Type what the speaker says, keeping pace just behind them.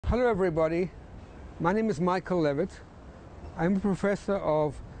Hello everybody, my name is Michael Levitt. I'm a professor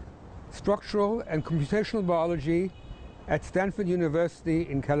of structural and computational biology at Stanford University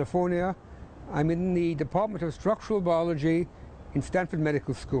in California. I'm in the Department of Structural Biology in Stanford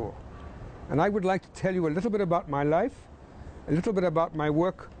Medical School. And I would like to tell you a little bit about my life, a little bit about my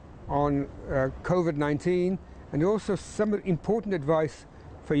work on COVID-19, and also some important advice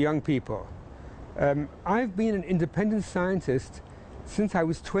for young people. I've been an independent scientist since I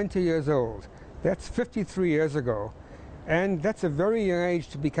was 20 years old. That's 53 years ago. And that's a very young age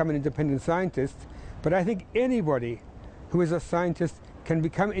to become an independent scientist. But I think anybody who is a scientist can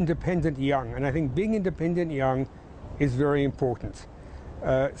become independent young. And I think being independent young is very important.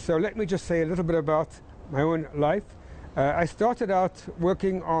 So let me just say a little bit about my own life. I started out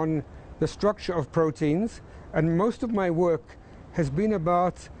working on the structure of proteins. And most of my work has been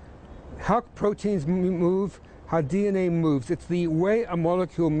about how proteins move, how DNA moves. It's the way a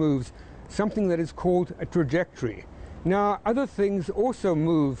molecule moves, something that is called a trajectory. Now, other things also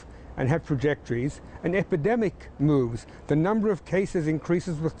move and have trajectories. An epidemic moves. The number of cases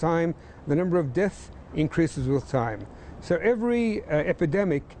increases with time. The number of deaths increases with time. So every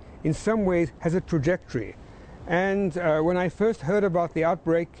epidemic, in some ways, has a trajectory. And when I first heard about the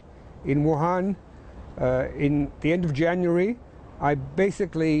outbreak in Wuhan in the end of January, I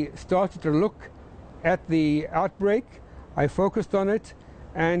basically started to look at the outbreak. I focused on it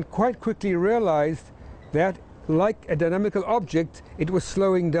and quite quickly realized that, like a dynamical object, it was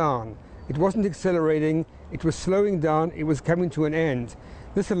slowing down. It wasn't accelerating, it was slowing down, it was coming to an end.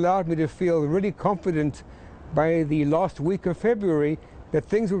 This allowed me to feel really confident by the last week of February that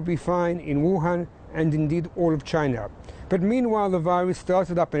things would be fine in Wuhan and indeed all of China. But meanwhile, the virus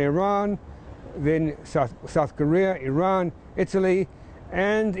started up in Iran, then South Korea, Iran, Italy,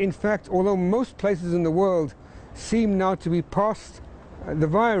 and in fact, although most places in the world seem now to be past the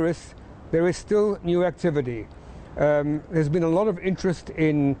virus, there is still new activity. There's been a lot of interest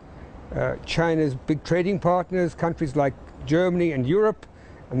in China's big trading partners, countries like Germany and Europe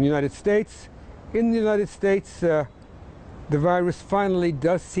and the United States. In the United States, the virus finally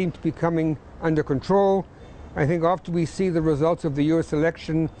does seem to be coming under control. I think after we see the results of the US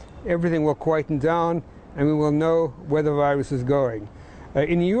election, everything will quieten down and we will know where the virus is going.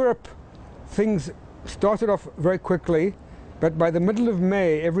 In Europe, things started off very quickly, but by the middle of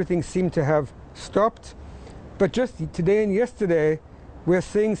May, everything seemed to have stopped. But just today and yesterday, we're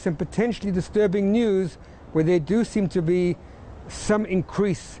seeing some potentially disturbing news where there do seem to be some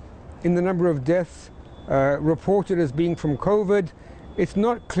increase in the number of deaths reported as being from COVID. It's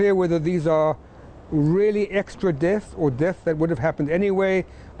not clear whether these are really extra deaths or deaths that would have happened anyway.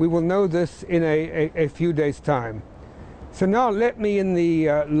 We will know this in a few days' time. So now let me, in the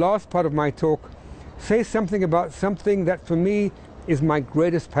last part of my talk, say something about something that for me is my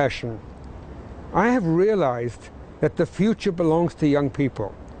greatest passion. I have realized that the future belongs to young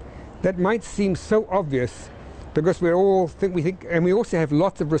people. That might seem so obvious because we think, and we also have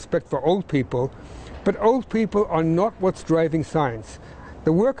lots of respect for old people, but old people are not what's driving science.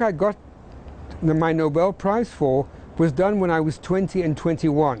 The work I got my Nobel Prize for was done when I was 20 and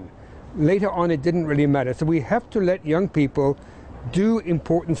 21. Later on, it didn't really matter. So we have to let young people do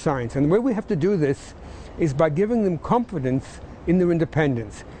important science. And the way we have to do this is by giving them confidence in their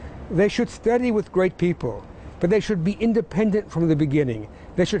independence. They should study with great people, but they should be independent from the beginning.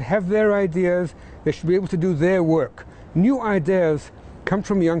 They should have their ideas. They should be able to do their work. New ideas come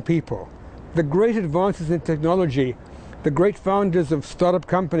from young people. The great advances in technology, the great founders of startup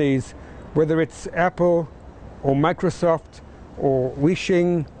companies, whether it's Apple or Microsoft or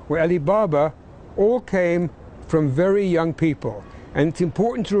Wishing or Alibaba, all came from very young people. And it's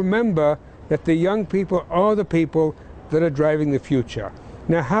important to remember that the young people are the people that are driving the future.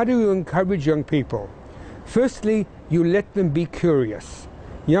 Now, how do you encourage young people? Firstly, you let them be curious.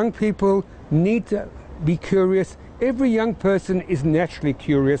 Young people need to be curious. Every young person is naturally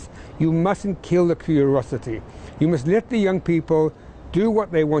curious. You mustn't kill the curiosity. You must let the young people do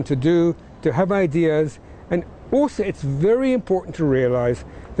what they want to do, to have ideas. And also, it's very important to realize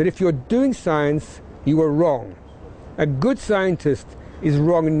that if you're doing science, you are wrong. A good scientist is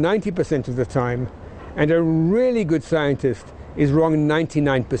wrong 90% of the time, and a really good scientist is wrong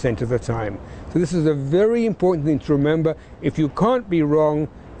 99% of the time. So this is a very important thing to remember. If you can't be wrong,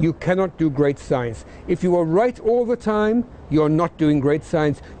 you cannot do great science. If you are right all the time, you're not doing great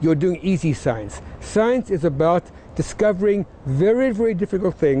science, you're doing easy science. Science is about discovering very, very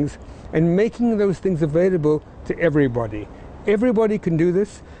difficult things and making those things available to everybody. Everybody can do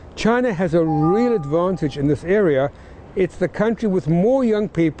this. China has a real advantage in this area. It's the country with more young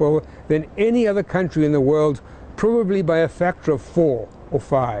people than any other country in the world, probably by a factor of 4. or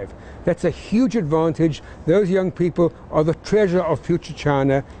 5. That's a huge advantage. Those young people are the treasure of future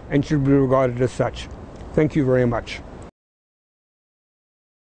China and should be regarded as such. Thank you very much.